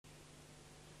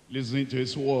Listen to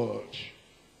his word.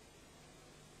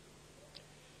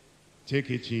 Take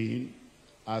it in,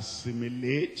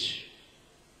 assimilate,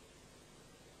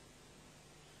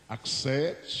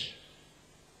 accept,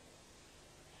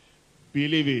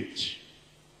 believe it,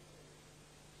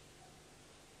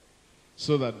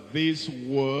 so that this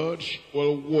word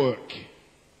will work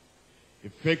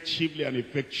effectively and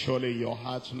effectually in your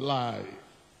heart and life.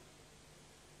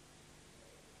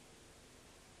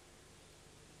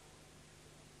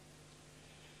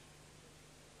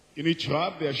 You need to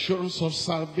have the assurance of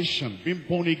salvation, being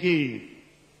born again.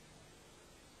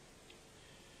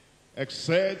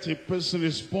 Except a person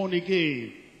is born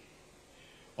again,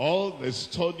 all the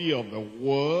study of the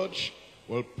word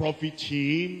will profit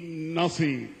him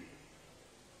nothing.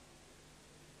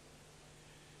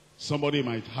 Somebody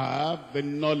might have the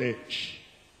knowledge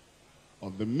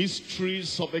of the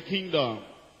mysteries of the kingdom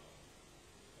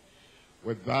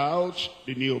without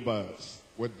the new birth,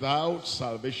 without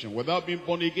salvation, without being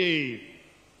born again.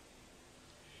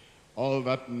 All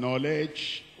that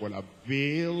knowledge will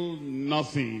avail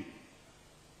nothing.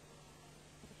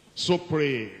 So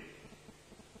pray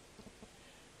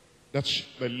that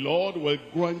the Lord will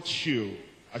grant you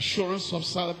assurance of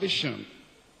salvation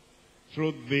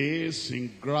through this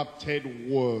engrafted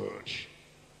word,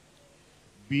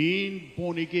 being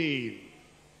born again,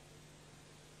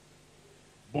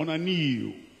 born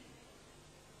anew,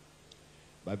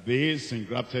 by this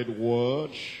engrafted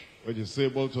word, which is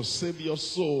able to save your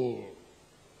soul.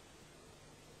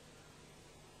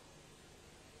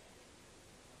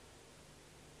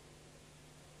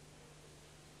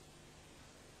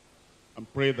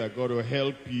 And pray that God will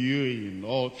help you in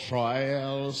all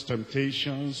trials,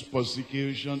 temptations,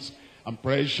 persecutions, and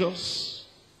pressures.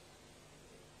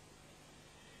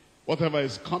 Whatever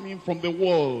is coming from the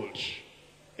world,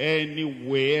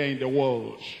 anywhere in the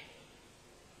world,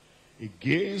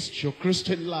 against your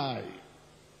Christian life,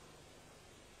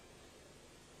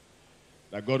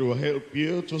 that God will help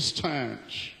you to stand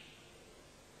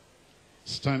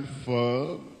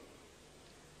firm,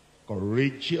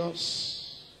 courageous,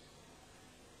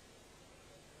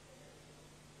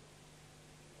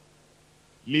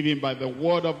 living by the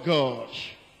word of God,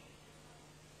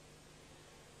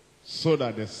 so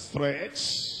that the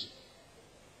threats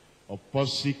of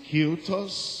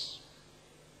persecutors,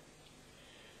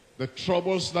 the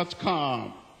troubles that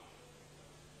come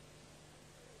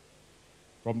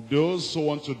from those who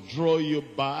want to draw you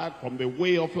back from the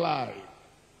way of life,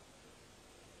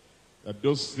 that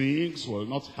those things will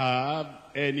not have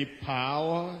any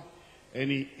power,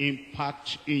 any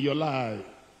impact in your life.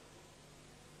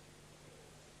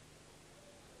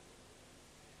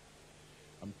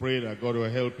 And pray that God will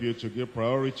help you to give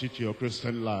priority to your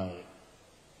Christian life.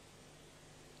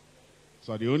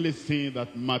 So the only thing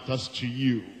that matters to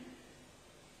you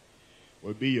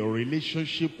will be your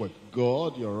relationship with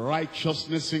God, your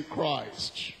righteousness in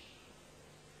Christ.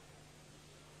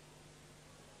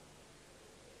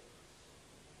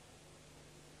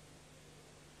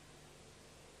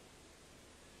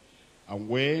 And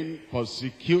when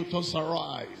persecutors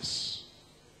arise,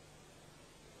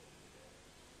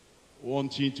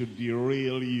 wanting to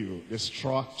derail you,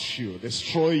 distract you,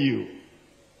 destroy you,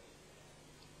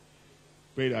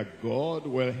 pray that God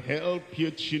will help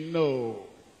you to know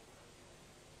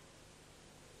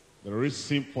the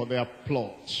reason for their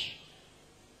plot,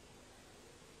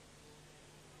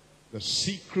 the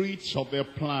secrets of their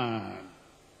plan,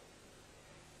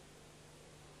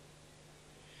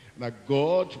 that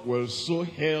God will so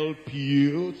help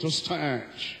you to stand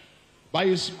by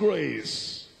his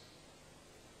grace,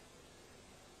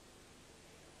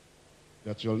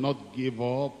 that you'll not give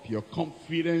up your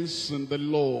confidence in the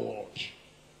Lord.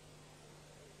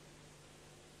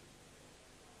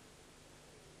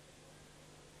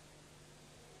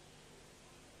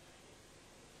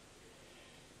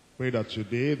 Pray that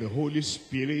today the Holy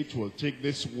Spirit will take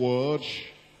this word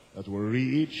that we'll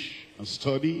read and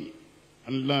study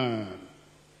and learn,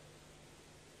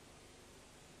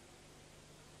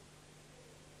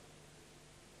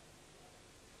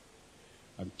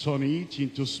 and turn it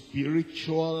into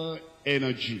spiritual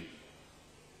energy,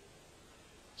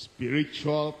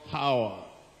 spiritual power,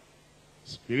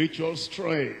 spiritual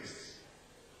strength,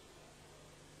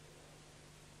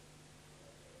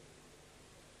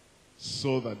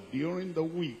 so that during the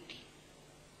week,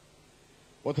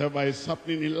 whatever is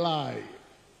happening in life,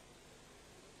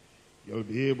 you'll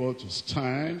be able to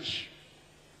stand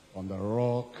on the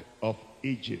rock of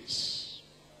ages,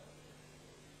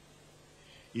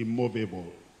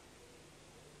 immovable,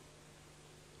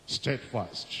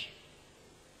 steadfast,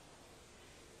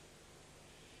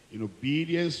 in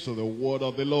obedience to the word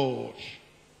of the Lord,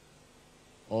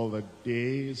 all the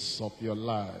days of your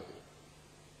life.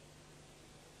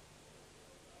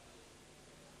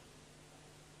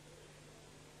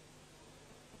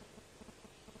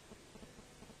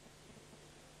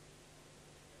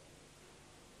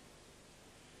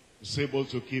 It's able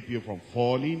to keep you from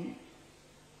falling,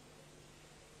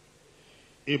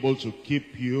 able to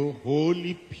keep you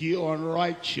holy, pure, and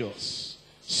righteous,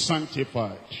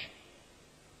 sanctified.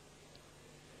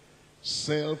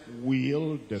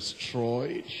 Self-will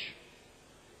destroyed,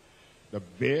 the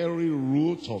very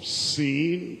root of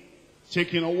sin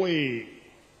taken away,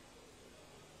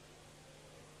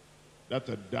 that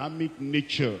Adamic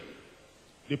nature,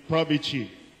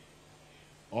 depravity,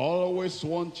 always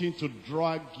wanting to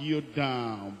drag you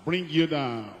down, bring you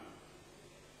down.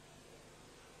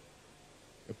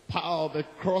 The power of the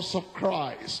cross of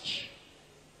Christ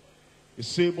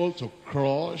is able to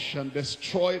crush and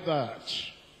destroy that.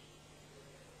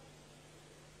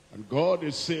 And God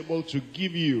is able to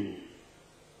give you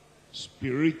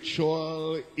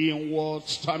spiritual inward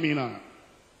stamina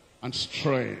and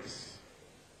strength,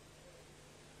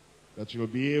 that you'll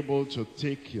be able to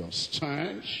take your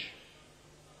stand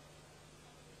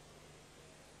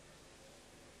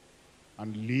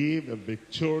and live a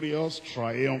victorious,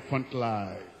 triumphant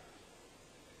life.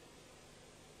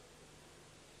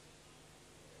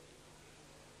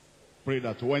 Pray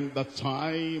that when the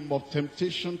time of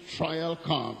temptation, trial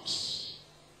comes,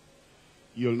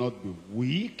 you'll not be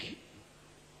weak,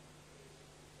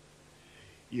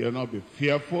 you'll not be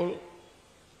fearful,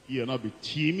 you'll not be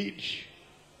timid.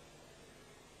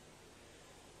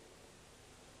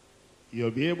 You'll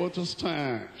be able to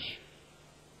stand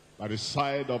by the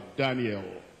side of Daniel,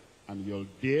 and you'll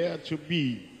dare to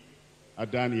be a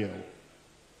Daniel.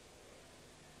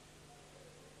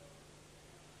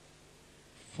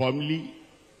 Firmly,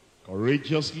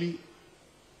 courageously,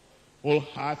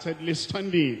 wholeheartedly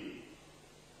standing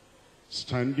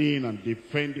and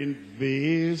defending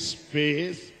this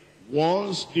faith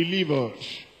once delivered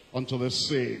unto the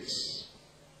saints.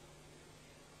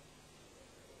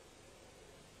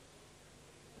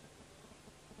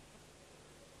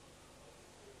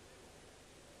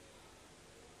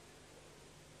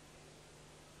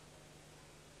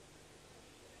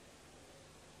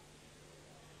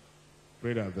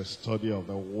 Pray that the study of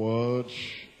the word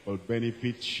will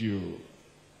benefit you,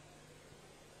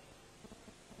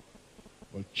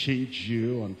 will change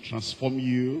you and transform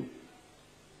you,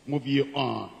 move you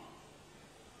on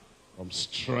from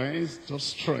strength to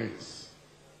strength,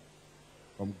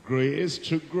 from grace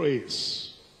to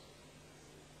grace,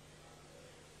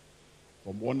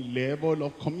 from one level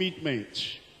of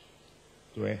commitment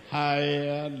to a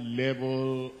higher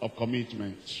level of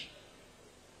commitment.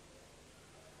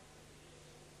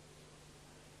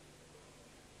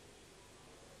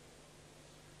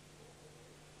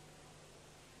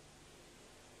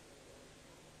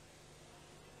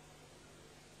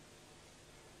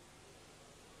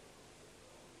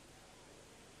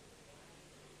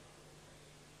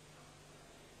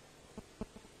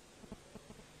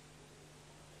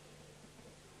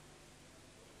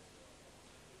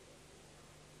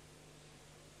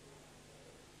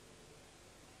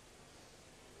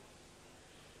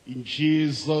 In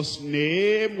Jesus'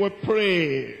 name we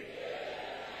pray.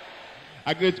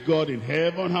 Our great God in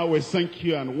heaven, how we thank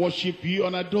you and worship you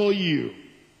and adore you.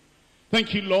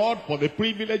 Thank you, Lord, for the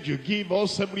privilege you give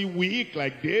us every week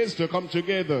like this to come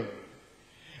together.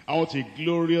 And what a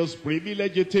glorious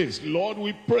privilege it is. Lord,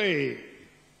 we pray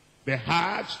the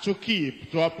heart to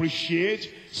keep, to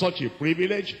appreciate such a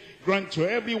privilege. Grant to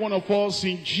every one of us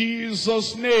in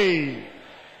Jesus' name,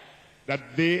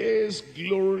 that this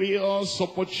glorious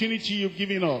opportunity you've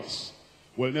given us,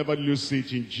 we'll never lose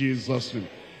it in Jesus' name.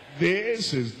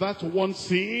 This is that one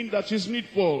thing that is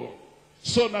needful,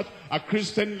 so that our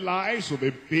Christian lives will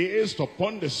be based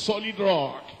upon the solid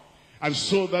rock, and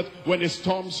so that when the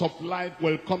storms of life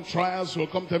will come, trials will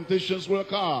come, temptations will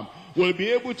come, we'll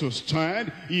be able to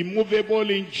stand immovable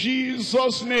in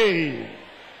Jesus' name.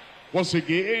 Once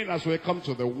again, as we come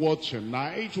to the word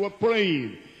tonight, we're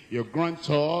praying you grant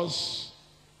us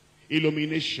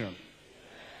illumination,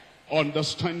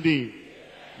 understanding,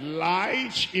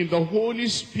 light in the Holy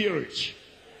Spirit,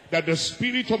 that the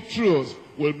Spirit of truth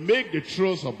will make the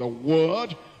truth of the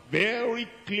word very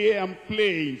clear and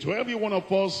plain to every one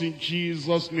of us in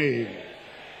Jesus' name.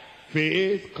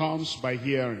 Faith comes by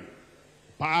hearing,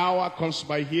 power comes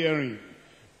by hearing,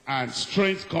 and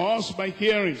strength comes by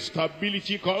hearing,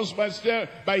 stability comes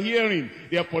by hearing.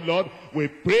 Therefore, Lord, we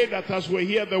pray that as we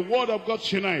hear the word of God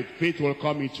tonight, faith will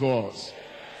come into us,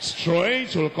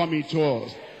 strength will come into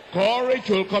us, courage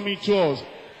will come into us,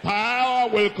 power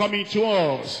will come into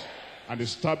us, and the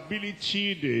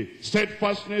stability, the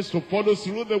steadfastness to follow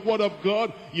through the word of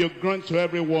God, you grant to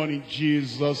everyone in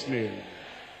Jesus' name.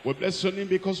 We bless your name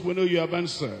because we know you have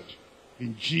answered.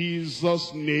 In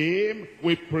Jesus' name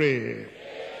we pray.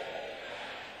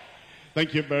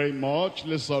 Thank you very much.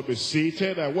 Let's all be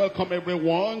seated. I welcome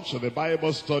everyone to the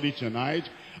Bible study tonight.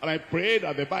 And I pray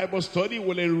that the Bible study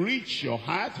will enrich your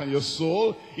heart and your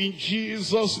soul in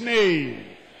Jesus' name.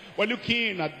 We're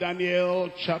looking at Daniel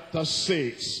chapter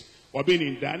 6. We've been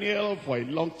in Daniel for a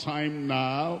long time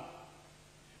now.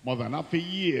 More than half a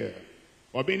year.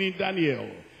 We've been in Daniel.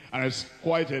 And it's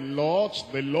quite a lot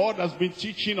the Lord has been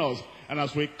teaching us. And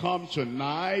as we come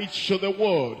tonight to the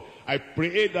word, I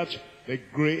pray that the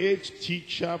great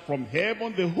teacher from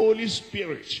heaven, the Holy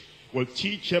Spirit, will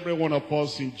teach every one of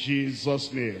us in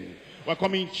Jesus' name. We're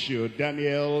coming to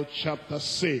Daniel chapter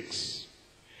 6.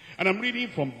 And I'm reading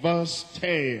from verse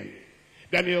 10.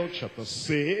 Daniel chapter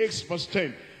 6, verse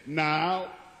 10.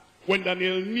 Now, when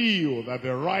Daniel knew that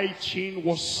the writing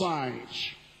was signed,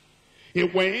 he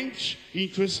went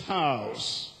into his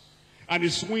house, and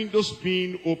his windows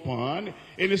being open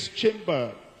in his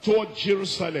chamber toward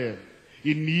Jerusalem,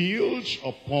 he kneeled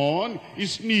upon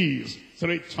his knees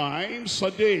 3 times a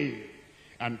day,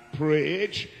 and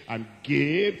prayed and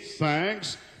gave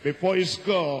thanks before his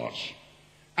God,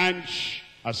 and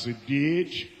as he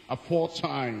did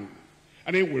aforetime.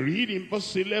 And then we read in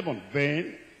verse 11,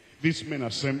 then these men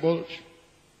assembled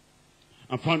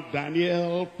and found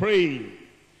Daniel praying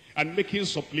and making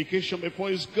supplication before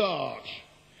his God.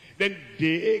 Then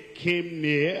they came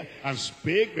near and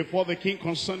spake before the king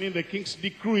concerning the king's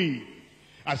decree.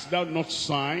 Hast thou not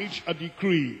signed a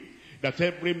decree that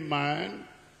every man,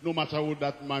 no matter who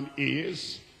that man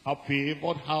is, how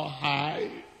favored, how high,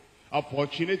 how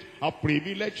fortunate, how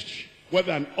privileged,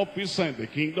 whether an officer in the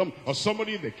kingdom or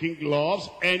somebody the king loves,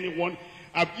 anyone,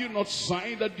 have you not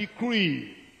signed a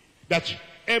decree that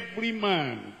every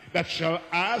man that shall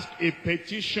ask a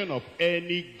petition of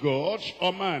any god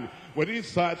or man within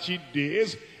 30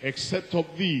 days, except of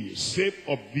thee, save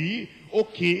of thee, O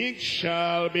king,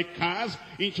 shall be cast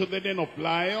into the den of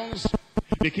lions?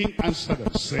 The king answered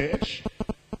and said,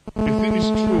 the thing is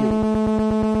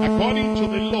true, according to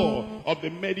the law of the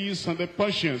Medes and the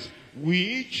Persians,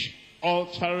 which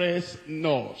altereth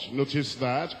not. Notice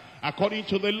that. According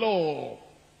to the law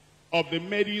of the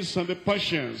Medes and the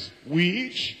Persians,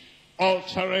 which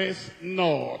altereth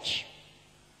not.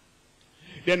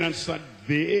 Then answered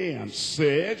they and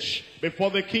said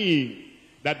before the king,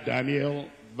 that Daniel,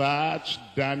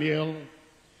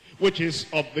 which is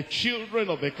of the children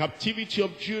of the captivity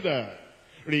of Judah,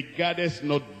 regardeth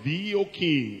not thee, O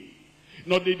king,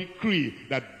 nor the decree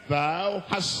that thou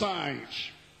hast signed,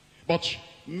 but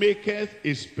maketh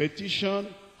his petition,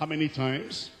 how many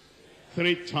times?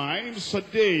 3 times a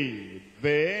day.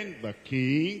 Then the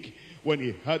king, when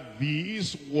he heard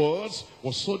these words,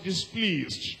 was so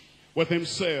displeased with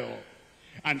himself,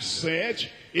 and set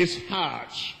his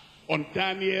heart on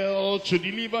Daniel to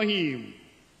deliver him.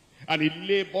 And he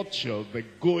labored till the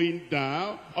going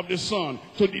down of the sun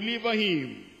to deliver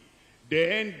him.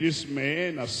 Then these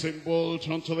men assembled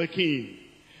unto the king,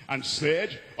 and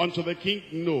said unto the king,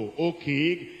 know, O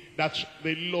king, that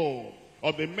the law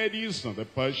of the Medes and the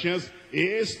Persians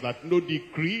is that no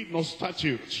decree nor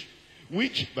statute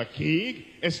which the king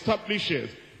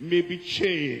establisheth may be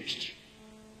changed.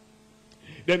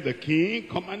 Then the king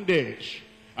commanded,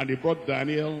 and he brought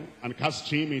Daniel and cast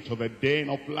him into the den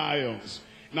of lions.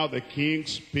 Now the king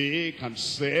spake and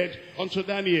said unto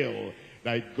Daniel,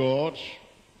 thy God,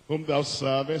 whom thou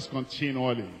servest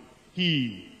continually,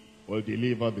 he will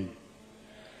deliver thee.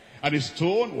 And a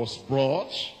stone was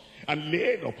brought and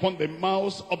laid upon the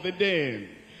mouth of the den,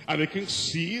 and the king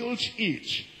sealed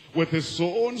it with his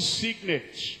own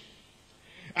signet,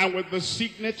 and with the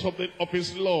signet of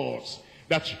his lords,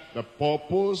 that the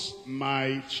purpose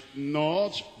might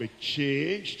not be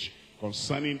changed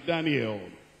concerning Daniel.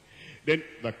 Then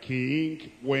the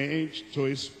king went to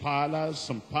his palace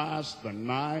and passed the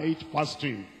night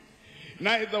fasting.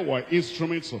 Neither were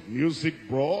instruments of music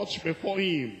brought before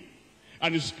him,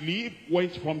 and his sleep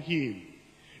went from him.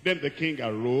 Then the king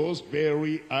arose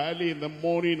very early in the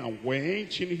morning and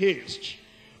went in haste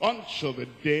unto the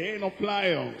den of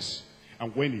lions.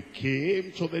 And when he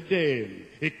came to the den,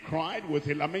 he cried with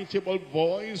a lamentable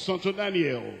voice unto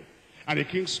Daniel. And the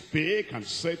king spake and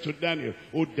said to Daniel,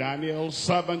 O Daniel,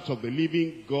 servant of the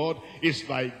living God, is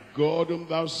thy God whom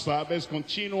thou servest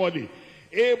continually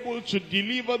able to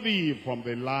deliver thee from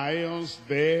the lions?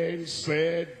 Then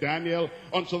said Daniel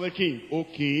unto the king, O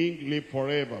king, live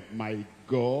forever. My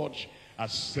God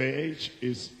has sent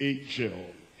his angel,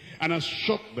 and has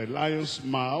shut the lions'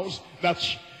 mouths, that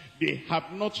they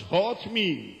have not hurt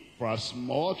me, for as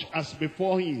much as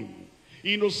before him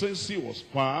innocency was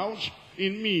found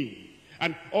in me,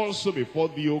 and also before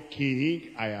thee, O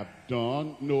king, I have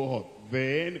done no hurt.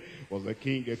 Then was the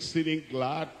king exceeding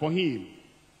glad for him,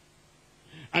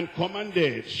 and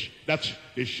commanded that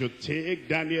they should take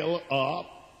Daniel up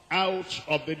out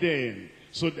of the den.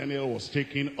 So Daniel was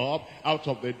taken up out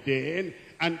of the den,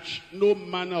 and no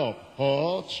manner of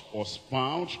hurt was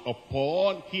found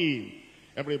upon him.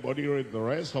 Everybody read the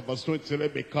rest of verse 20.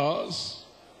 Because,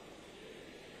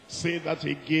 say that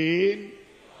again.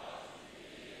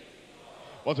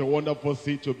 What a wonderful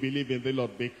thing to believe in the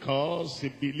Lord, because he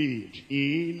believed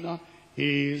in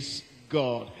his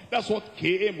God. That's what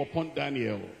came upon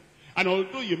Daniel. And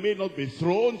although you may not be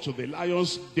thrown to the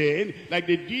lion's den like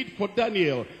they did for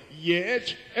Daniel,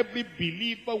 yet every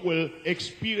believer will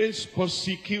experience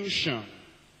persecution,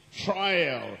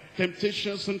 trial,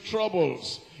 temptations, and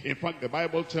troubles. In fact, the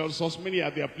Bible tells us many are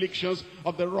the afflictions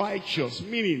of the righteous,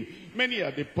 meaning many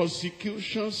are the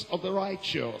persecutions of the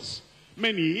righteous.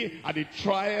 Many are the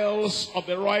trials of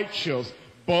the righteous,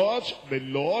 but the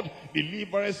Lord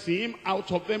delivers him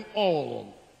out of them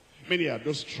all. Many are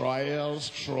those trials,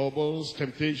 troubles,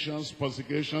 temptations,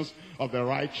 persecutions of the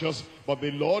righteous, but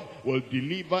the Lord will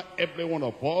deliver every one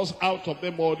of us out of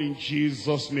them all in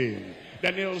Jesus' name.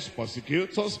 Daniel's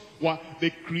persecutors were the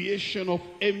creation of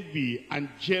envy and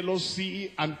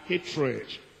jealousy and hatred.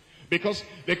 Because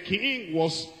the king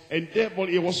was endeavoring,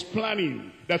 he was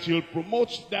planning that he'll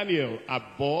promote Daniel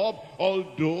above all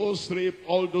those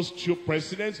two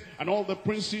presidents and all the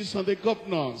princes and the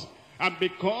governors. And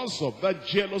because of that,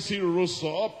 jealousy rose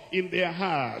up in their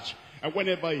hearts. And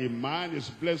whenever a man is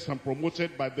blessed and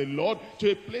promoted by the Lord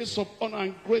to a place of honor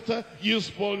and greater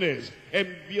usefulness,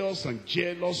 envious and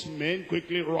jealous men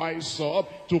quickly rise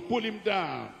up to pull him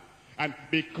down. And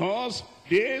because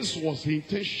this was the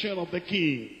intention of the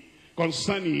king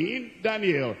concerning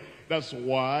Daniel, that's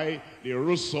why they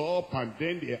rose up and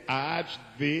then they had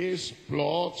this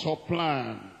plot or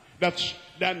plan that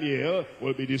Daniel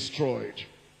will be destroyed.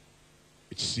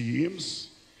 It seems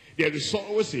there is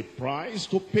always a price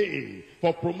to pay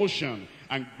for promotion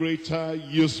and greater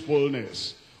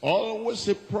usefulness. Always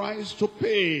a price to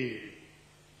pay.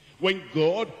 When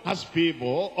God has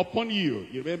favor upon you,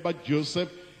 you remember Joseph,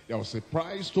 there was a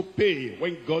price to pay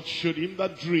when God showed him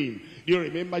that dream. Do you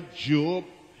remember Job?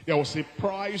 There was a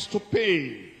price to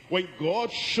pay when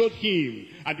God showed him.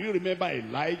 And do you remember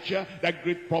Elijah, that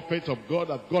great prophet of God,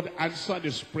 that God answered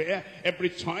his prayer every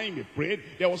time he prayed?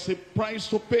 There was a price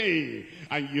to pay.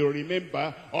 And you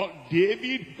remember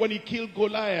David when he killed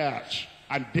Goliath.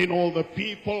 And then all the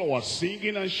people were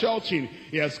singing and shouting,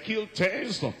 he has killed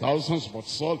tens of thousands, but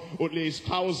Saul only his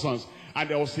thousands. And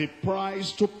there was a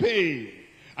price to pay.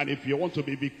 And if you want to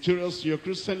be victorious in your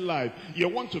Christian life, you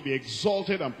want to be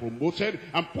exalted and promoted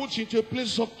and put into a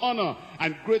place of honor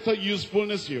and greater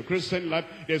usefulness in your Christian life,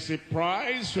 there's a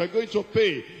price you are going to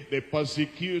pay. The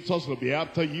persecutors will be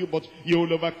after you, but you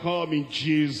will overcome in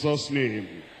Jesus'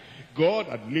 name. God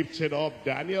had lifted up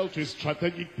Daniel to a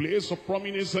strategic place of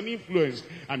prominence and influence,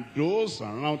 and those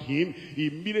around him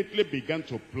immediately began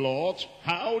to plot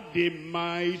how they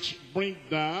might bring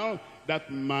down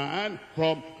that man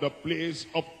from the place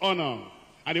of honor.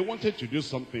 And they wanted to do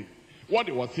something. What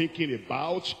they were thinking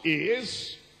about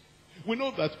is, we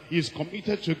know that he's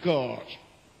committed to God,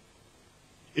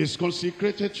 he's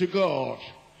consecrated to God,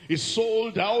 he's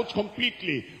sold out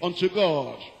completely unto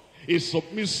God, he's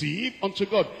submissive unto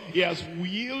God. He has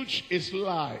willed his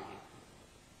life,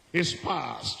 his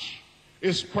past,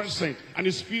 his present, and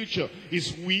his future.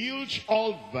 He's willed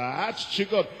all that to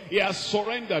God. He has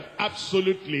surrendered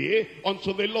absolutely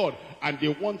unto the Lord. And they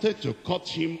wanted to cut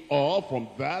him off from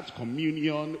that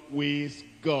communion with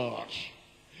God.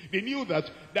 They knew that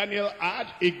Daniel had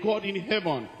a God in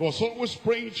heaven who was always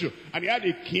praying to, and he had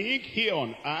a king here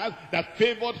on earth that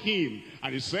favored him.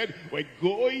 And he said, we're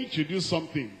going to do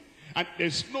something. And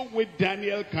there's no way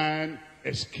Daniel can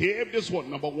escape this one.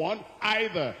 Number one,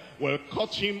 either we'll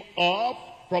cut him off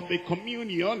from the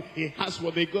communion he has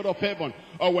with the God of heaven,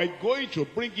 or we're going to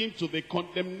bring him to the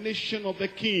condemnation of the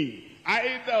king.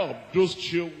 Either of those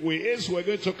two ways, we're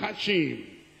going to catch him.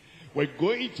 We're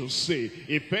going to say,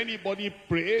 if anybody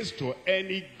prays to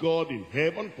any God in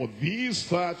heaven for these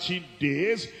 30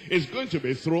 days, is going to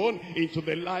be thrown into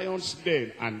the lion's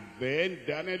den. And then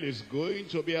Daniel is going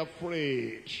to be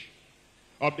afraid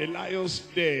of the lion's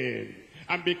den.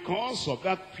 And because of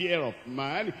that fear of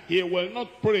man, he will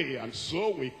not pray. And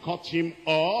so we cut him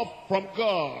off from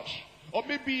God. Or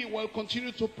maybe he will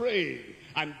continue to pray.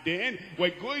 And then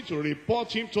we're going to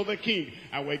report him to the king.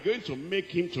 And we're going to make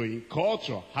him to incur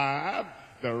to have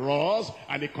the wrath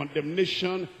and the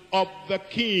condemnation of the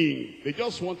king. They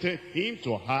just wanted him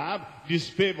to have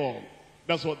disfavor.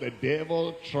 That's what the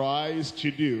devil tries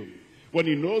to do. When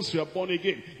he knows you are born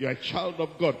again, you are a child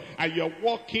of God, and you are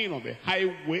walking on the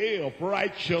highway of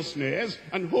righteousness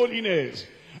and holiness,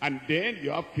 and then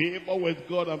you have favor with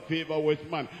God and favor with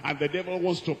man, and the devil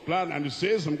wants to plan, and he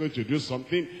says, I'm going to do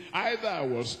something. Either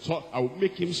I will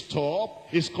make him stop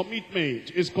his commitment,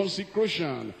 his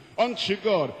consecration unto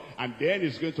God, and then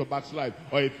he's going to backslide.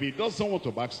 Or if he doesn't want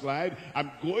to backslide,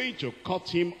 I'm going to cut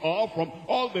him off from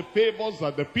all the favors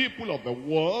that the people of the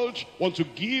world want to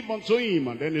give unto him,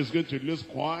 and then he's going to lose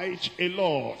quite a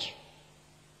lot.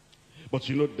 But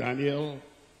you know, Daniel,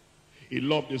 he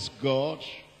loved his God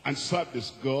and served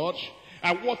his God,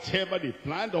 and whatever they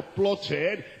planned or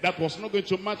plotted, that was not going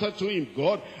to matter to him.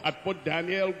 God had put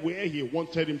Daniel where he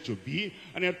wanted him to be,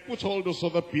 and he had put all those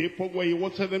other people where he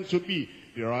wanted them to be.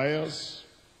 Darius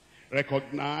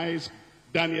recognized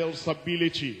Daniel's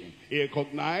ability. He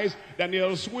recognized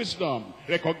Daniel's wisdom,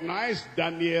 recognized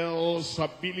Daniel's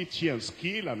ability and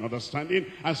skill and understanding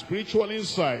and spiritual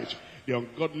insight. The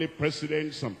ungodly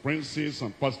presidents and princes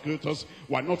and persecutors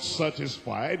were not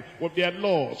satisfied with their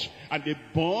lot, and they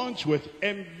burnt with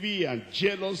envy and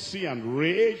jealousy and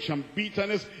rage and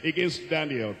bitterness against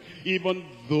Daniel. Even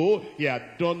though he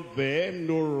had done them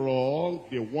no wrong,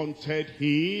 they wanted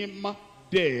him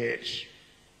dead.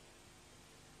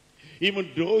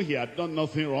 Even though he had done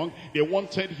nothing wrong, they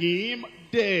wanted him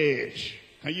dead.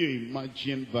 Can you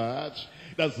imagine that?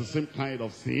 That's the same kind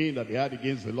of thing that they had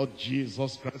against the Lord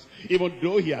Jesus Christ. Even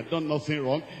though he had done nothing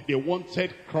wrong, they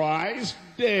wanted Christ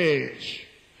dead.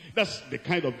 That's the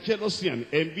kind of jealousy and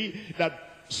envy that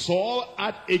Saul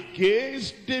had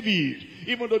against David.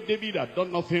 Even though David had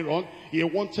done nothing wrong, he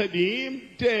wanted him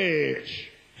dead.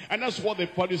 And that's what the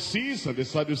Pharisees and the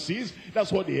Sadducees,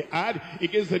 that's what they had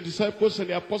against the disciples and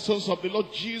the apostles of the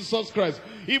Lord Jesus Christ.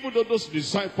 Even though those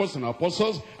disciples and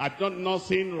apostles had done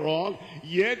nothing wrong,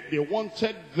 yet they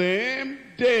wanted them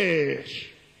dead.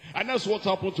 And that's what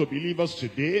happened to believers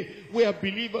today. We are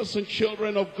believers and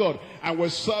children of God, and we're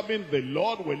serving the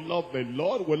Lord. We love the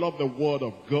Lord. We love the word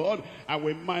of God, and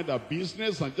we mind our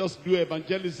business and just do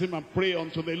evangelism and pray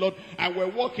unto the Lord, and we're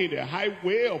walking the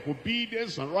highway of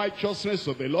obedience and righteousness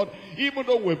to the Lord. Even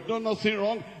though we've done nothing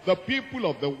wrong, the people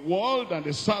of the world and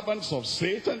the servants of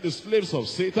Satan, the slaves of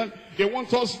Satan, they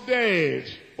want us dead,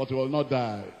 but we will not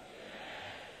die.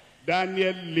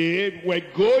 Daniel lived. We're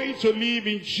going to live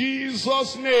in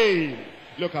Jesus' name.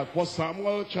 Look at 1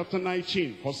 Samuel chapter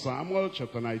 19. 1 Samuel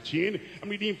chapter 19. I'm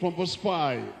reading from verse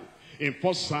 5. In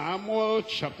 1 Samuel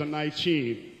chapter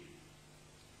 19.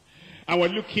 And we're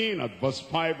looking at verse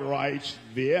 5 right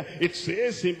there. It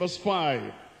says in verse 5,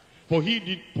 for he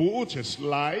did put his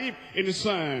life in his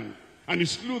hand, and he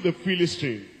slew the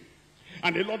Philistine.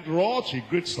 And the Lord wrought a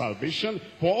great salvation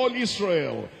for all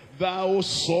Israel. Thou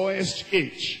sawest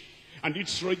it, and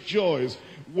didst rejoice.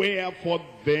 Wherefore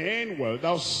then wilt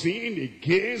thou sin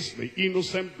against the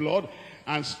innocent blood,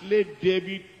 and slay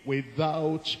David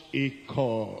without a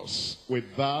cause?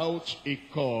 Without a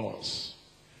cause.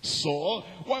 Saul,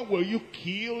 why will you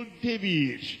kill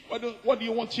David? Why do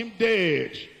you want him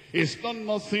dead? He's done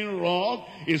nothing wrong.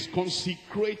 He's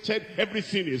consecrated.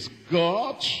 Everything is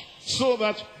God, so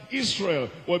that Israel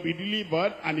will be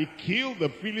delivered. And he killed the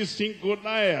Philistine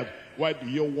Goliath. Why do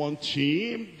you want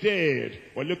him dead?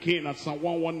 We're looking at Psalm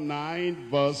 119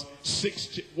 verse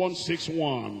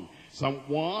 161. Psalm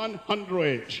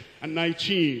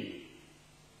 119.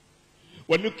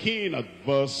 We're looking at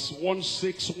verse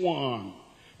 161.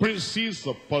 Princes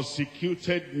have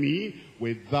persecuted me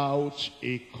without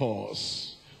a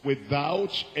cause,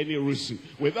 without any reason,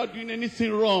 without doing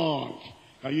anything wrong.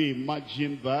 Can you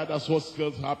imagine that? That's what's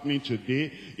still happening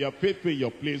today. You're faithful in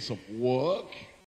your place of work.